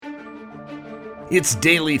It's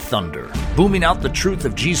Daily Thunder, booming out the truth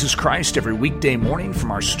of Jesus Christ every weekday morning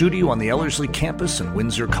from our studio on the Ellerslie campus in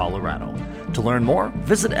Windsor, Colorado. To learn more,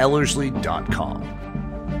 visit Ellerslie.com.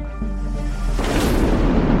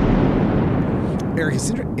 Eric, it's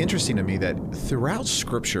interesting to me that throughout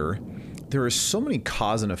Scripture, there are so many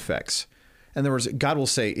cause and effects. In other words, God will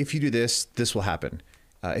say, if you do this, this will happen.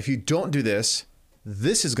 If you don't do this,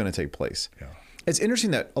 this is going to take place. Yeah. It's interesting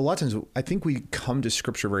that a lot of times I think we come to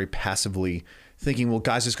Scripture very passively thinking, well,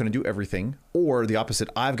 God's just going to do everything, or the opposite,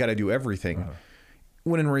 I've got to do everything.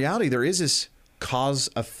 When in reality, there is this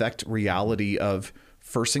cause-effect reality of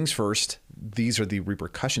first things first, these are the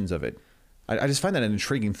repercussions of it. I just find that an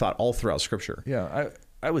intriguing thought all throughout Scripture. Yeah,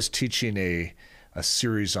 I was teaching a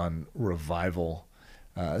series on revival.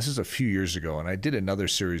 This is a few years ago, and I did another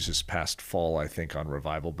series this past fall, I think, on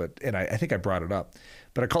revival. I think I brought it up,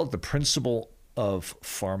 but I call it the principle of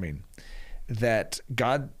farming. That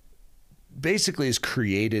God basically has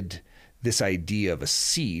created this idea of a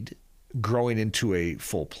seed growing into a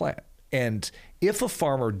full plant. And if a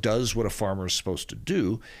farmer does what a farmer is supposed to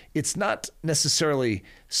do, it's not necessarily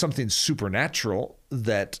something supernatural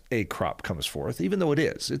that a crop comes forth, even though it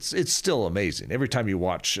is. It's still amazing every time you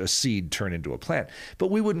watch a seed turn into a plant.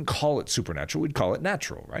 But we wouldn't call it supernatural. We'd call it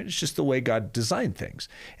natural, right? It's just the way God designed things.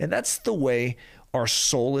 And that's the way our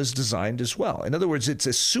soul is designed as well. In other words, it's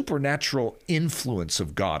a supernatural influence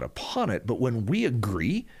of God upon it. But when we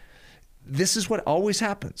agree, this is what always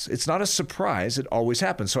happens. It's not a surprise. It always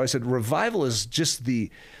happens. So I said revival is just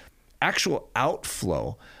the actual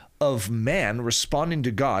outflow of man responding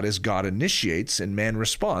to God as God initiates and man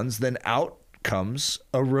responds. Then out comes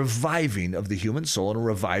a reviving of the human soul and a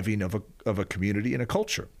reviving of a community and a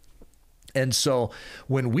culture. And so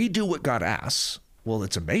when we do what God asks, well,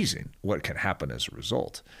 it's amazing what can happen as a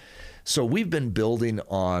result. So we've been building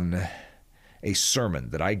on a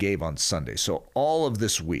sermon that I gave on Sunday. So all of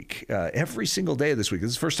this week, every single day of this week,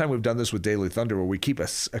 this is the first time we've done this with Daily Thunder where we keep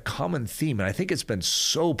a common theme. And I think it's been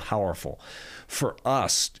so powerful for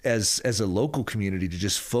us as a local community to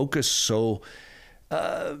just focus so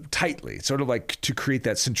tightly. It's sort of like to create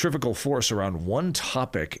that centrifugal force around one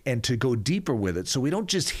topic and to go deeper with it. So we don't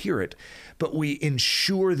just hear it, but we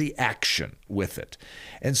ensure the action with it.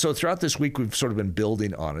 And so throughout this week, we've sort of been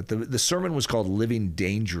building on it. The sermon was called Living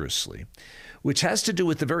Dangerously, which has to do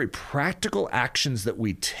with the very practical actions that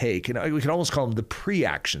we take. And we can almost call them the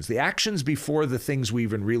pre-actions, the actions before the things we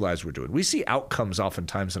even realize we're doing. We see outcomes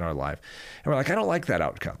oftentimes in our life, and we're like, I don't like that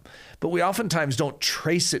outcome. But we oftentimes don't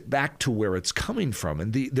trace it back to where it's coming from.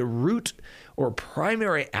 And the root or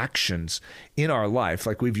primary actions in our life,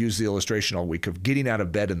 like we've used the illustration all week of getting out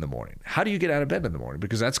of bed in the morning. How do you get out of bed in the morning?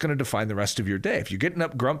 Because that's going to define the rest of your day. If you're getting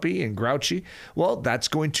up grumpy and grouchy, well, that's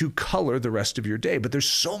going to color the rest of your day. But there's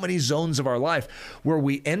so many zones of our life where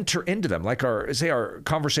we enter into them, like our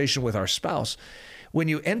conversation with our spouse. When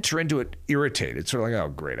you enter into it irritated, it's sort of like, oh,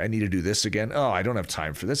 great, I need to do this again. Oh, I don't have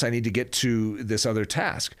time for this. I need to get to this other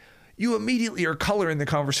task. You immediately are coloring the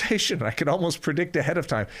conversation. I can almost predict ahead of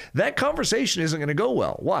time. That conversation isn't going to go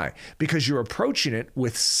well. Why? Because you're approaching it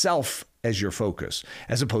with self as your focus,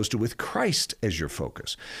 as opposed to with Christ as your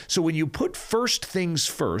focus. So when you put first things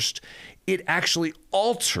first, it actually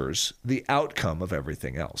alters the outcome of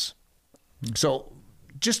everything else. So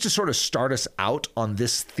just to sort of start us out on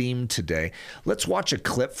this theme today, let's watch a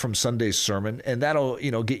clip from Sunday's sermon, and that'll,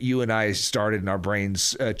 get you and I started and our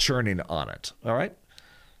brains churning on it. All right?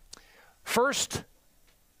 First,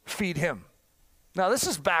 feed him. Now, this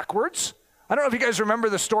is backwards. I don't know if you guys remember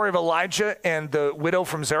the story of Elijah and the widow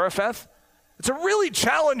from Zarephath. It's a really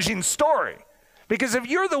challenging story because if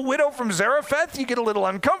you're the widow from Zarephath, you get a little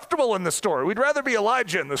uncomfortable in the story. We'd rather be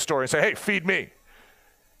Elijah in the story and say, hey, feed me.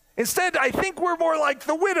 Instead, I think we're more like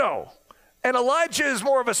the widow, and Elijah is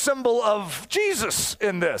more of a symbol of Jesus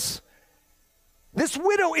in this. This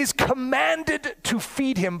widow is commanded to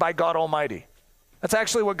feed him by God Almighty. That's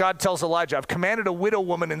actually what God tells Elijah. I've commanded a widow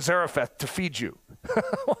woman in Zarephath to feed you.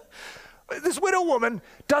 This widow woman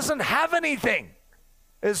doesn't have anything.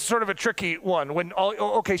 It's sort of a tricky one.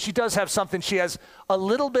 Okay, she does have something. She has a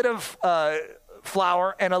little bit of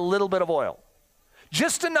flour and a little bit of oil.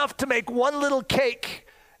 Just enough to make one little cake,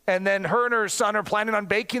 and then her and her son are planning on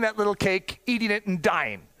baking that little cake, eating it, and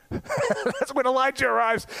dying. That's when Elijah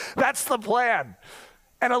arrives. That's the plan.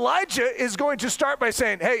 And Elijah is going to start by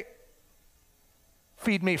saying, hey,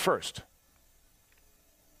 feed me first.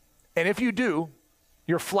 And if you do,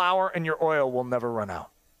 your flour and your oil will never run out.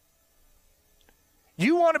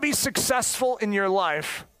 You want to be successful in your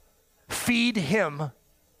life, feed him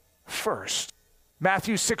first.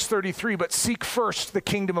 Matthew 6:33, but seek first the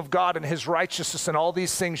kingdom of God and his righteousness, and all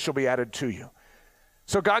these things shall be added to you.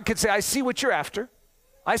 So God could say, I see what you're after.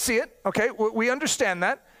 I see it. Okay, we understand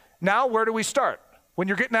that. Now, where do we start? When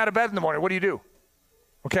you're getting out of bed in the morning, what do?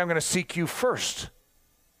 Okay, I'm going to seek you first.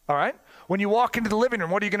 All right? When you walk into the living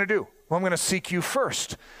room, what are you going to do? Well, I'm going to seek you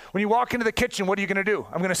first. When you walk into the kitchen, what are you going to do?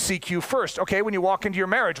 I'm going to seek you first. Okay, when you walk into your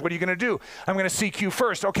marriage, what are you going to do? I'm going to seek you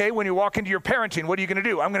first. Okay, when you walk into your parenting, what are you going to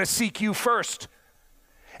do? I'm going to seek you first.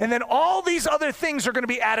 And then all these other things are going to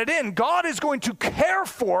be added in. God is going to care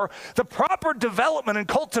for the proper development and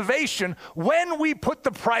cultivation when we put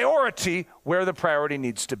the priority where the priority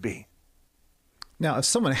needs to be. Now, if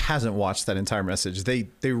someone hasn't watched that entire message, they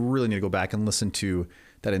really need to go back and listen to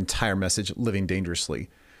that entire message, Living Dangerously.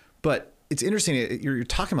 But it's interesting, you're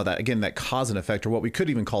talking about that, again, that cause and effect, or what we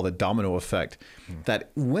could even call the domino effect,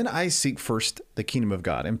 that when I seek first the kingdom of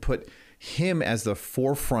God and put him as the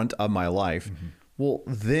forefront of my life, well,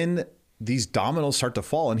 then these dominoes start to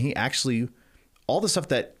fall, and he actually, all the stuff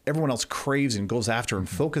that everyone else craves and goes after and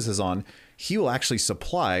focuses on, he will actually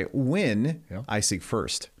supply when I seek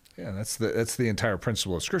first. Yeah, that's the entire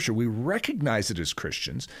principle of Scripture. We recognize it as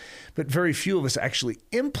Christians, but very few of us actually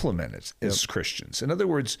implement it as Christians. In other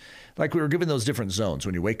words, like we were given those different zones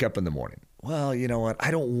when you wake up in the morning. Well, you know what?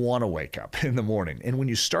 I don't want to wake up in the morning. And when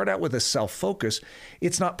you start out with a self-focus,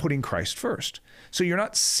 it's not putting Christ first. So you're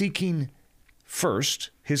not seeking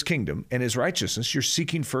first his kingdom and his righteousness. You're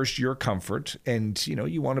seeking first your comfort, and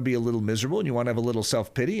you want to be a little miserable and you want to have a little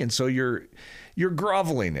self-pity, and so you're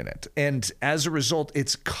groveling in it. And as a result,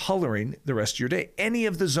 it's coloring the rest of your day. Any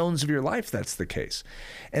of the zones of your life, that's the case.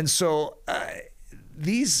 And so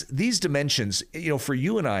these dimensions, for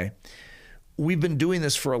you and I, we've been doing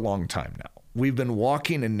this for a long time now. We've been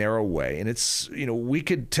walking a narrow way, and it's, we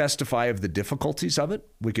could testify of the difficulties of it.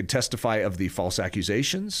 We could testify of the false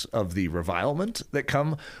accusations, of the revilement that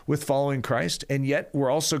come with following Christ. And yet we're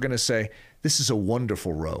also going to say, this is a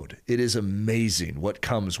wonderful road. It is amazing what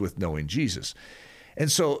comes with knowing Jesus.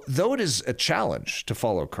 And so though it is a challenge to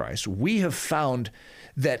follow Christ, we have found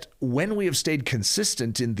that when we have stayed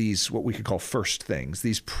consistent in these, what we could call first things,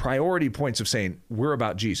 these priority points of saying, we're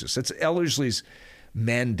about Jesus. That's Ellersly's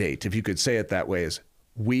mandate, if you could say it that way, is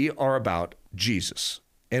we are about Jesus.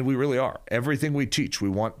 And we really are. Everything we teach, we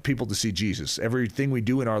want people to see Jesus. Everything we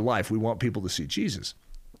do in our life, we want people to see Jesus.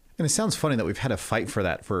 And it sounds funny that we've had a fight for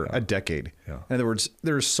that for a decade. Yeah. In other words,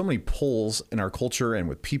 there's so many pulls in our culture and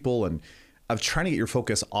with people, and of trying to get your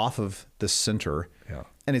focus off of the center. Yeah.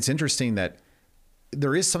 And it's interesting that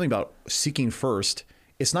there is something about seeking first.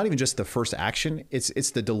 It's not even just the first action.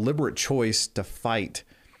 It's the deliberate choice to fight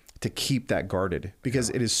to keep that guarded,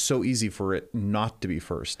 because it is so easy for it not to be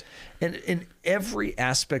first. And in every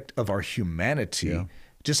aspect of our humanity,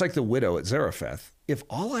 just like the widow at Zarephath, if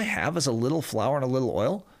all I have is a little flour and a little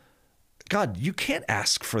oil, God, you can't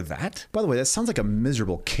ask for that. By the way, that sounds like a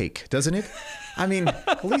miserable cake, doesn't it? I mean,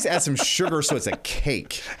 at least add some sugar so it's a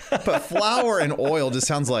cake. But flour and oil just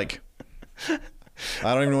sounds like,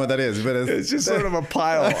 I don't even know what that is, but it's just sort of a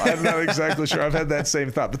pile. I'm not exactly sure. I've had that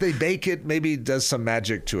same thought, but they bake it, maybe it does some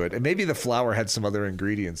magic to it. And maybe the flour had some other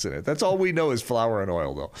ingredients in it. That's all we know is flour and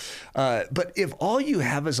oil, though. But if all you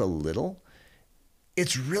have is a little,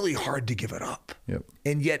 it's really hard to give it up. Yep.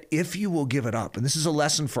 And yet, if you will give it up, and this is a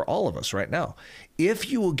lesson for all of us right now,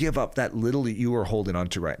 if you will give up that little that you are holding on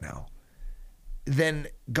to right now, then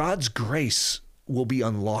God's grace will be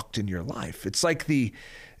unlocked in your life. It's like the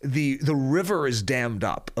river is dammed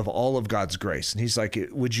up of all of God's grace. And he's like,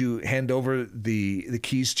 would you hand over the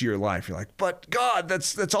keys to your life? You're like, but God,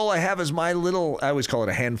 that's all I have is my little, I always call it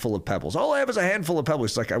a handful of pebbles. All I have is a handful of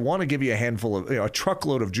pebbles. It's like, I want to give you a handful of, a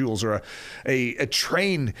truckload of jewels, or a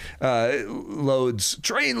train loads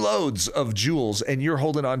of jewels. And you're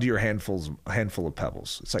holding on to your handful of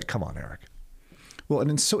pebbles. It's like, come on, Eric. Well,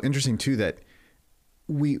 and it's so interesting too, that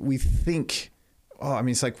we think,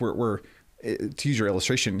 it's like we're to use your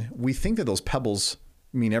illustration, we think that those pebbles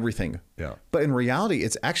mean everything. Yeah. But in reality,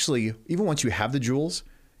 it's actually, even once you have the jewels,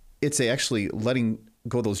 it's actually letting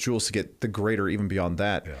go of those jewels to get the greater even beyond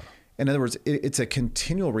that. Yeah. In other words, it's a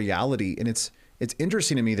continual reality. And it's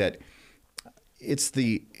interesting to me that it's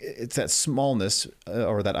that smallness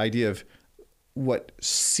or that idea of what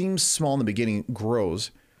seems small in the beginning grows.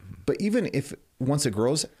 But even if once it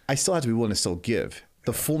grows, I still have to be willing to still give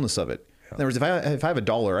the fullness of it. In other words, if I have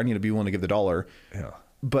 $1, I need to be willing to give the $1. Yeah.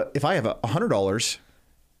 But if I have $100,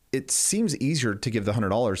 it seems easier to give the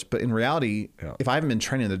 $100. But in reality, if I haven't been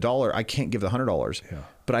training the $1, I can't give the $100. Yeah.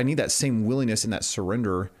 But I need that same willingness and that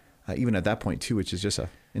surrender, even at that point too, which is just an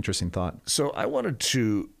interesting thought. So I wanted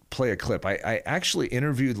to play a clip. I actually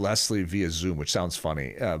interviewed Leslie via Zoom, which sounds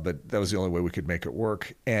funny, but that was the only way we could make it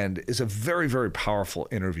work. And it's a very, very powerful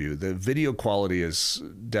interview. The video quality is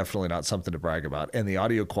definitely not something to brag about, and the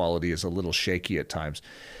audio quality is a little shaky at times,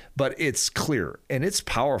 but it's clear and it's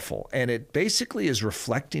powerful. And it basically is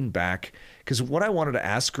reflecting back, because what I wanted to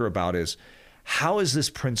ask her about is, how has this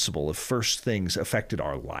principle of first things affected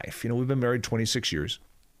our life? We've been married 26 years.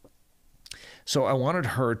 So I wanted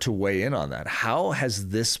her to weigh in on that. How has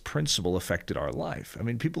this principle affected our life? I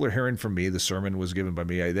mean, people are hearing from me. The sermon was given by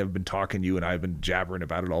me. They've been talking, you and I have been jabbering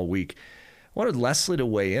about it all week. I wanted Leslie to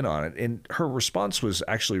weigh in on it. And her response was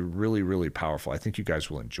actually really, really powerful. I think you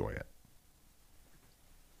guys will enjoy it.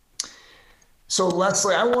 So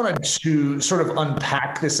Leslie, I wanted to sort of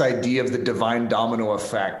unpack this idea of the divine domino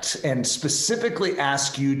effect and specifically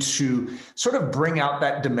ask you to sort of bring out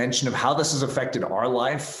that dimension of how this has affected our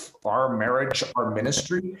life, our marriage, our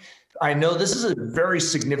ministry. I know this is a very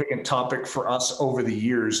significant topic for us over the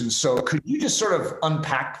years. And so could you just sort of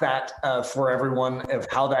unpack that for everyone of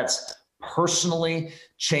how that's personally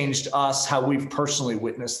changed us, how we've personally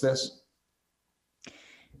witnessed this?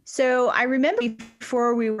 So I remember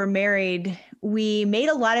before we were married, we made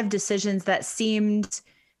a lot of decisions that seemed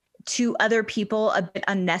to other people a bit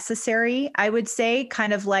unnecessary, I would say,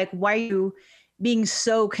 kind of like, why are you being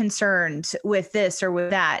so concerned with this or with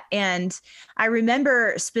that? And I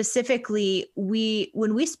remember specifically,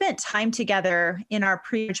 when we spent time together in our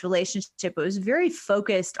pre-marriage relationship, it was very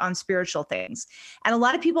focused on spiritual things. And a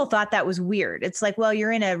lot of people thought that was weird. It's like, well,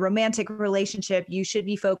 you're in a romantic relationship. You should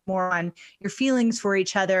be focused more on your feelings for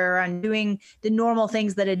each other, on doing the normal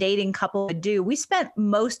things that a dating couple would do. We spent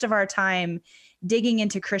most of our time digging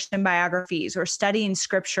into Christian biographies or studying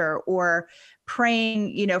scripture or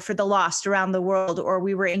praying, for the lost around the world, or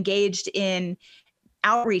we were engaged in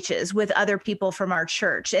outreaches with other people from our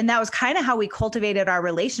church. And that was kind of how we cultivated our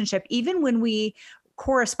relationship, even when we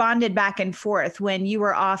corresponded back and forth. When you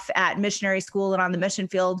were off at missionary school and on the mission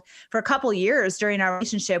field for a couple of years during our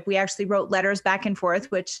relationship, we actually wrote letters back and forth,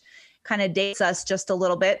 which kind of dates us just a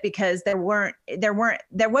little bit because there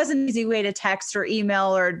wasn't an easy way to text or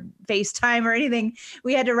email or FaceTime or anything.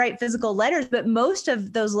 We had to write physical letters, but most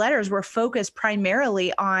of those letters were focused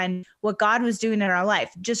primarily on what God was doing in our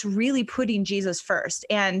life, just really putting Jesus first.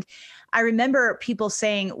 And I remember people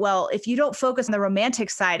saying, well, if you don't focus on the romantic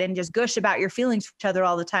side and just gush about your feelings for each other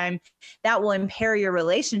all the time, that will impair your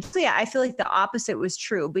relationship. So yeah, I feel like the opposite was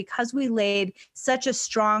true because we laid such a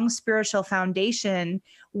strong spiritual foundation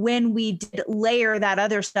when we did layer that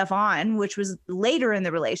other stuff on, which was later in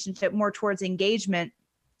the relationship, more towards engagement.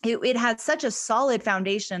 It had such a solid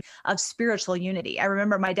foundation of spiritual unity. I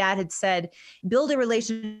remember my dad had said, build a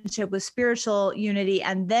relationship with spiritual unity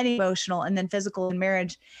and then emotional and then physical in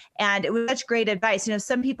marriage. And it was such great advice.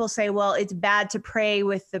 Some people say, well, it's bad to pray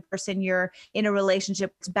with the person you're in a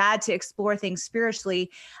relationship. It's bad to explore things spiritually.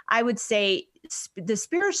 I would say the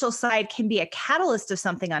spiritual side can be a catalyst of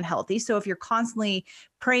something unhealthy. So if you're constantly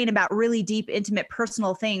praying about really deep, intimate,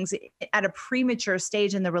 personal things at a premature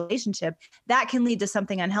stage in the relationship, that can lead to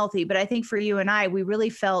something unhealthy. But I think for you and I, we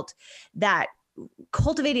really felt that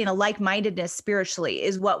cultivating a like-mindedness spiritually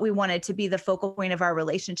is what we wanted to be the focal point of our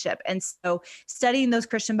relationship. And so studying those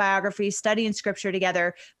Christian biographies, studying scripture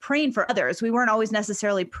together, praying for others. We weren't always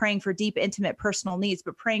necessarily praying for deep, intimate, personal needs,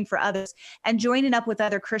 but praying for others and joining up with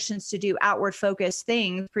other Christians to do outward focused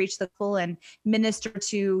things, preach the gospel and minister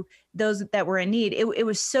to those that were in need. It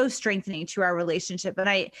was so strengthening to our relationship. And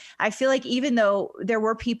I feel like even though there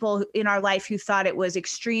were people in our life who thought it was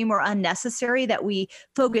extreme or unnecessary that we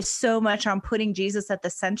focus so much on putting Jesus at the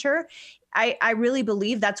center, I really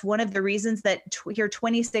believe that's one of the reasons that here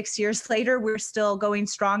 26 years later, we're still going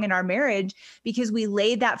strong in our marriage, because we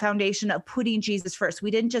laid that foundation of putting Jesus first. We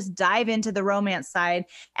didn't just dive into the romance side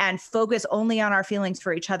and focus only on our feelings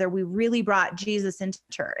for each other. We really brought Jesus into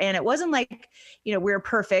her. And it wasn't like, we were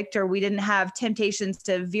perfect or we didn't have temptations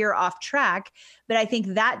to veer off track. But I think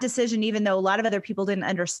that decision, even though a lot of other people didn't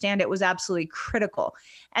understand it, was absolutely critical.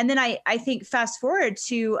 And then I think fast forward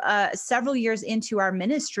to several years into our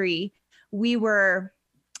ministry, we were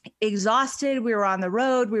exhausted. We were on the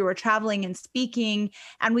road. We were traveling and speaking,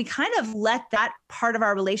 and we kind of let that part of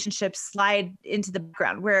our relationship slide into the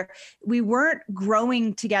background where we weren't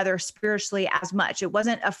growing together spiritually as much. It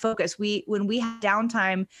wasn't a focus. When we had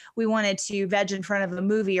downtime, we wanted to veg in front of a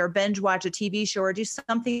movie or binge watch a TV show or do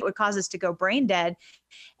something that would cause us to go brain dead.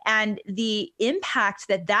 And the impact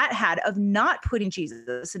that had of not putting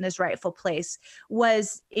Jesus in his rightful place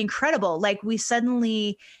was incredible. Like we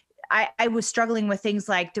suddenly, I was struggling with things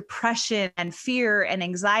like depression and fear and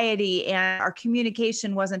anxiety, and our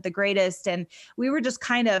communication wasn't the greatest. And we were just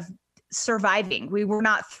kind of surviving. We were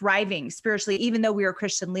not thriving spiritually, even though we were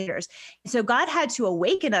Christian leaders. So God had to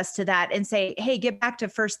awaken us to that and say, hey, get back to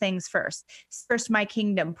first things first. First, my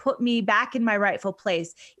kingdom, put me back in my rightful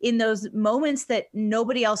place. In those moments that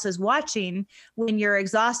nobody else is watching, when you're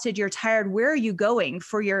exhausted, you're tired, where are you going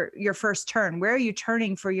for your first turn? Where are you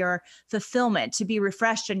turning for your fulfillment to be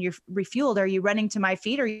refreshed and you're refueled? Are you running to my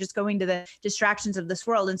feet, or are you just going to the distractions of this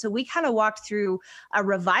world? And so we kind of walked through a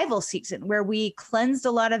revival season where we cleansed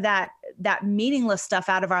a lot of that meaningless stuff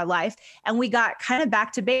out of our life. And we got kind of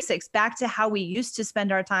back to basics, back to how we used to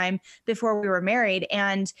spend our time before we were married.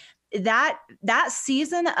 And that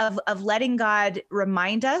season of letting God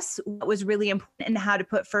remind us what was really important and how to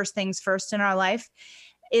put first things first in our life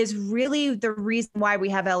is really the reason why we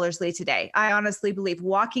have Ellerslie today. I honestly believe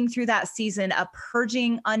walking through that season of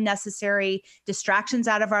purging unnecessary distractions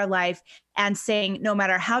out of our life and saying, no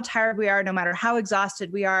matter how tired we are, no matter how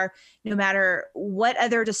exhausted we are, no matter what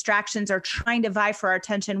other distractions are trying to vie for our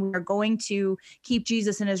attention, we are going to keep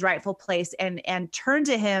Jesus in his rightful place and turn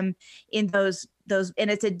to him in those, and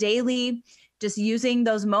it's a daily, just using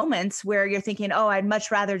those moments where you're thinking, oh, I'd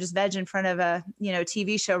much rather just veg in front of a,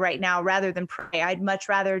 TV show right now rather than pray. I'd much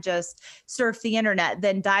rather just surf the internet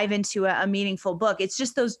than dive into a meaningful book. It's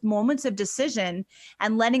just those moments of decision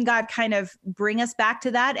and letting God kind of bring us back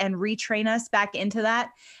to that and retrain us back into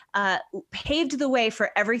that, paved the way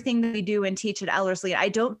for everything that we do and teach at Ellerslie. I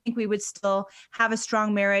don't think we would still have a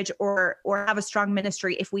strong marriage or have a strong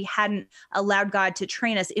ministry if we hadn't allowed God to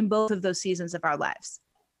train us in both of those seasons of our lives.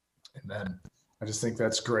 Amen. I just think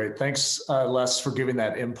that's great. Thanks, Les, for giving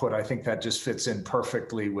that input. I think that just fits in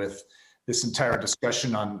perfectly with this entire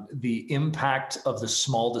discussion on the impact of the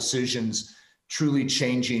small decisions truly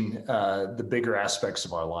changing the bigger aspects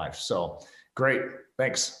of our life. So great.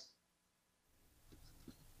 Thanks.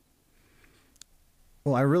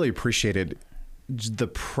 Well, I really appreciated the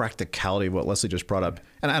practicality of what Leslie just brought up.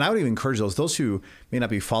 And I would even encourage those who may not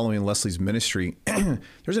be following Leslie's ministry.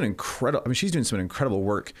 There's an incredible, she's doing some incredible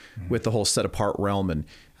work with the whole set apart realm.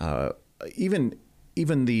 And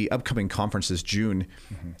even the upcoming conference this June,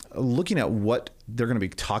 looking at what they're going to be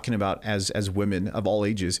talking about as women of all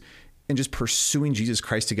ages and just pursuing Jesus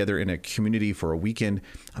Christ together in a community for a weekend.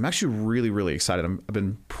 I'm actually really, really excited. I've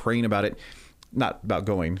been praying about it. Not about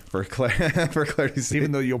going for clarity's sake.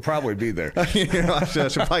 Even though you'll probably be there. I should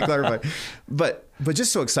probably clarify. But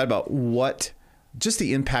just so excited about just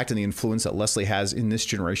the impact and the influence that Leslie has in this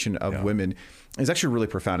generation of women is actually really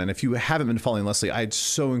profound. And if you haven't been following Leslie, I'd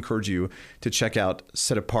so encourage you to check out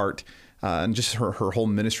Set Apart and just her whole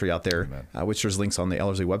ministry out there, which there's links on the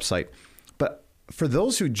Ellerslie website. But for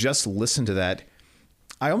those who just listen to that,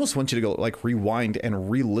 I almost want you to go rewind and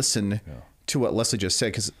re-listen to what Leslie just said,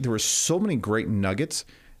 because there were so many great nuggets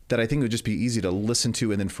that I think it would just be easy to listen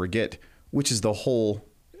to and then forget, which is the whole,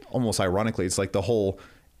 almost ironically, it's like the whole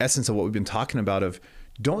essence of what we've been talking about of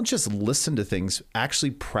don't just listen to things,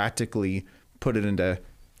 actually practically put it into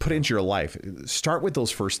your life. Start with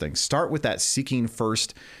those first things. Start with that seeking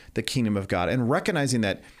first the kingdom of God and recognizing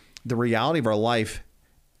that the reality of our life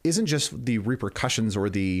isn't just the repercussions or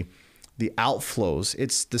the outflows.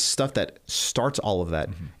 It's the stuff that starts all of that.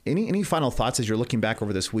 Any final thoughts as you're looking back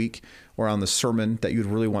over this week or on the sermon that you'd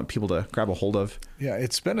really want people to grab a hold of? Yeah,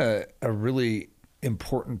 it's been a really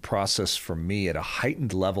important process for me at a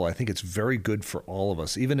heightened level. I think it's very good for all of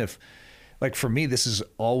us. Even if, for me, this is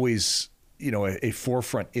always, a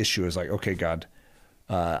forefront issue is okay, God,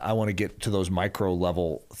 I want to get to those micro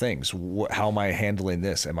level things. How am I handling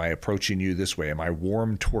this? Am I approaching you this way? Am I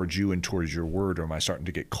warm towards you and towards your word, or am I starting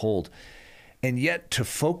to get cold? And yet to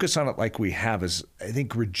focus on it like we have is, I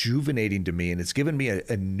think, rejuvenating to me. And it's given me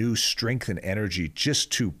a new strength and energy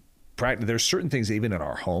just to practice. There's certain things even in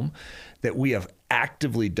our home that we have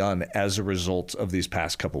actively done as a result of these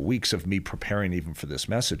past couple of weeks of me preparing even for this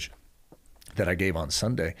message that I gave on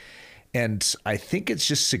Sunday. And I think it's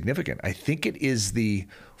just significant. I think it is the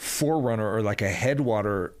forerunner or a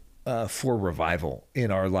headwater for revival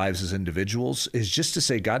in our lives as individuals, is just to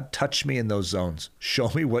say, God, touch me in those zones. Show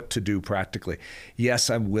me what to do practically. Yes,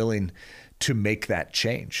 I'm willing to make that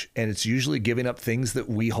change. And it's usually giving up things that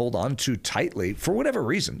we hold on to tightly for whatever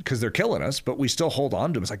reason, because they're killing us, but we still hold on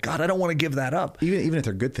to them. It's God, I don't want to give that up. Even if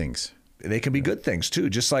they're good things. They can be good things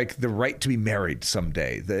too, just like the right to be married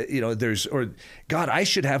someday. God, I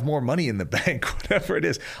should have more money in the bank, whatever it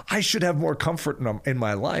is. I should have more comfort in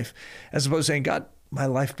my life, as opposed to saying, God, my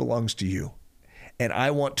life belongs to you. And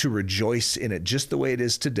I want to rejoice in it just the way it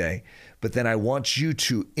is today. But then I want you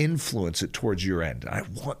to influence it towards your end. I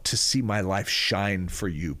want to see my life shine for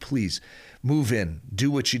you. Please move in,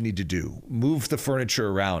 do what you need to do, move the furniture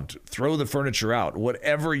around, throw the furniture out,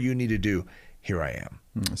 whatever you need to do. here I am.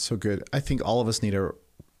 That's so good. I think all of us need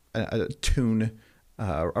a tune,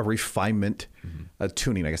 a refinement, a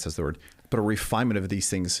tuning, I guess that's the word, but a refinement of these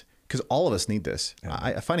things, because all of us need this. Yeah.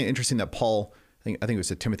 I find it interesting that Paul, I think it was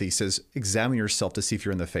to Timothy, says, examine yourself to see if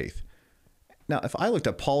you're in the faith. Now, if I looked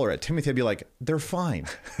at Paul or at Timothy, I'd be like, they're fine.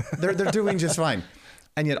 They're doing just fine.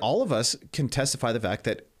 And yet all of us can testify the fact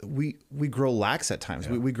that we grow lax at times.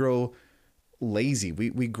 Yeah. We grow lazy.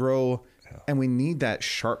 We grow, and we need that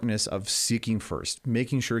sharpness of seeking first,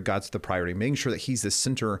 making sure God's the priority, making sure that he's the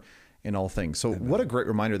center in all things. So Amen. What a great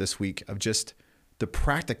reminder this week of just the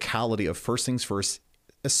practicality of first things first,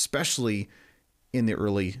 especially in the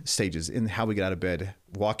early stages, in how we get out of bed,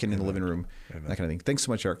 walk in the living room, Amen. That kind of thing. Thanks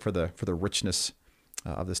so much, Eric, for the richness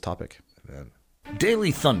of this topic. Amen.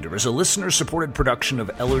 Daily Thunder is a listener-supported production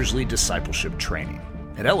of Ellerslie Discipleship Training.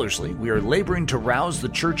 At Ellerslie, we are laboring to rouse the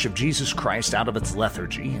Church of Jesus Christ out of its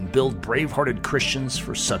lethargy and build brave-hearted Christians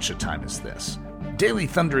for such a time as this. Daily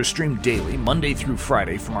Thunder is streamed daily, Monday through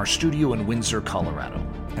Friday, from our studio in Windsor, Colorado.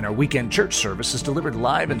 And our weekend church service is delivered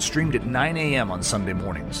live and streamed at 9 a.m. on Sunday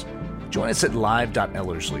mornings. Join us at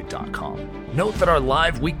live.ellerslie.com. Note that our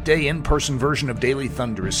live weekday in-person version of Daily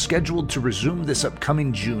Thunder is scheduled to resume this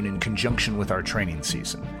upcoming June in conjunction with our training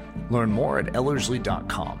season. Learn more at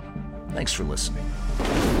ellerslie.com. Thanks for listening.